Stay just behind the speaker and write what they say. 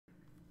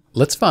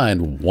Let's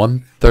find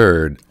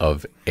 1/3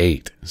 of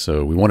 8.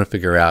 So we want to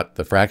figure out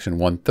the fraction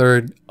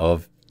 1/3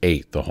 of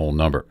 8, the whole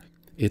number.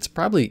 It's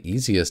probably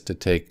easiest to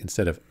take,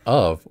 instead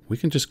of, we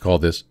can just call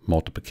this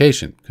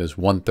multiplication, because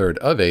 1/3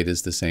 of 8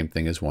 is the same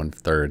thing as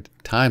 1/3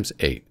 times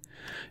 8.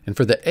 And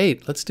for the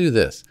 8, let's do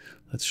this.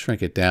 Let's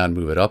shrink it down,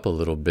 move it up a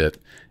little bit,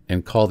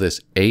 and call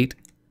this 8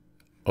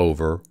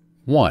 over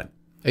 1.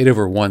 8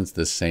 over 1 is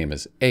the same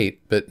as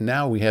 8, but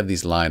now we have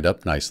these lined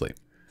up nicely.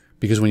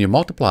 Because when you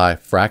multiply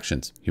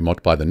fractions, you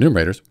multiply the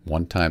numerators.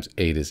 1 times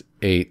 8 is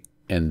 8,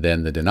 and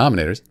then the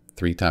denominators.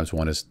 3 times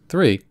 1 is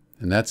 3,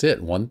 and that's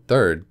it.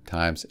 1/3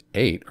 times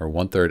 8, or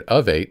 1/3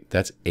 of 8,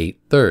 that's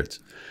 8/3.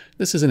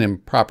 This is an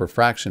improper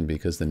fraction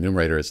because the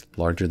numerator is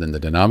larger than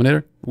the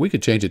denominator. We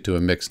could change it to a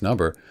mixed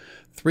number.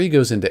 3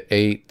 goes into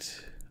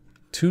 8.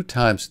 2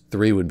 times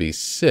 3 would be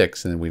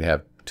 6, and then we'd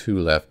have 2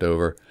 left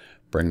over.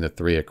 Bring the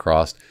 3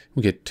 across.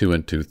 We get 2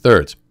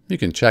 2/3. You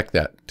can check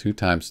that. 2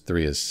 times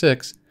 3 is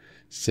 6.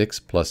 6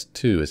 plus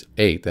 2 is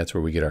 8. That's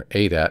where we get our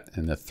 8 at,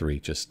 and the 3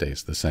 just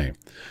stays the same.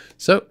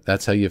 So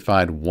that's how you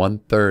find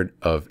 1/3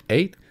 of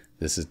 8.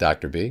 This is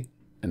Dr. B,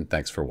 and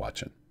thanks for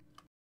watching.